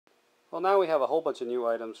Well, now we have a whole bunch of new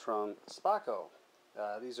items from Spaco.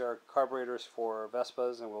 These are carburetors for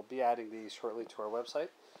Vespas, and we'll be adding these shortly to our website,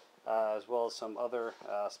 as well as some other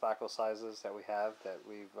Spaco sizes that we have that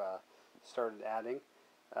we've started adding.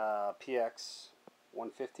 PX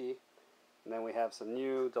 150, and then we have some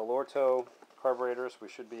new Dell'Orto carburetors. We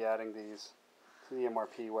should be adding these to the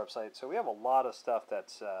MRP website. So we have a lot of stuff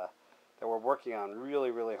that we're working on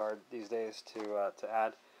really hard these days to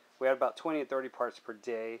add. We had about 20 and 30 parts per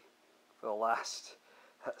day for the last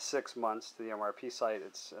 6 months to the MRP site.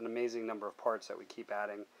 It's an amazing number of parts that we keep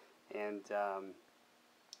adding, and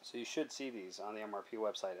so you should see these on the MRP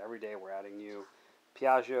website. Every day we're adding new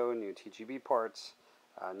Piaggio, new TGB parts,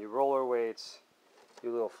 new roller weights,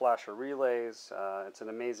 new little flasher relays. It's an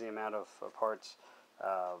amazing amount of parts.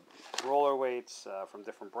 Roller weights from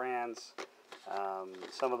different brands,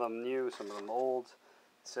 some of them new, some of them old.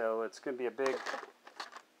 So it's going to be a big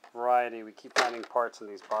variety. We keep finding parts in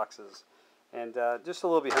these boxes. And just a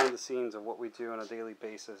little behind the scenes of what we do on a daily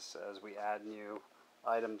basis as we add new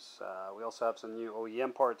items. We also have some new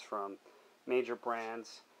OEM parts from major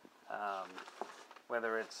brands,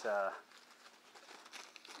 whether it's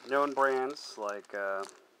known brands like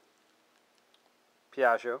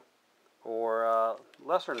Piaggio, or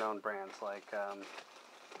lesser known brands like, what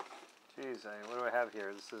do I have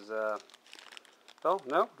here? This is, oh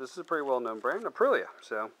no, this is a pretty well known brand, Aprilia.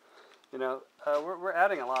 So, you know, we're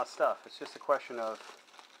adding a lot of stuff. It's just a question of,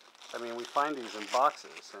 I mean, we find these in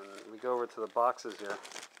boxes, and we go over to the boxes here,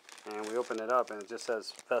 and we open it up, and it just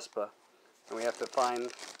says Vespa, and we have to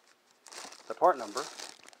find the part number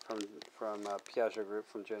from Piaggio Group,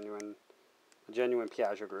 from Genuine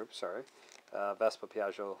Piaggio Group, sorry, Vespa,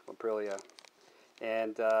 Piaggio, Aprilia,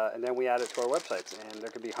 and then we add it to our websites, and there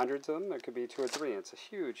could be hundreds of them, there could be 2 or 3, and it's a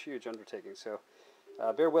huge undertaking. So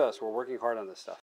bear with us, we're working hard on this stuff.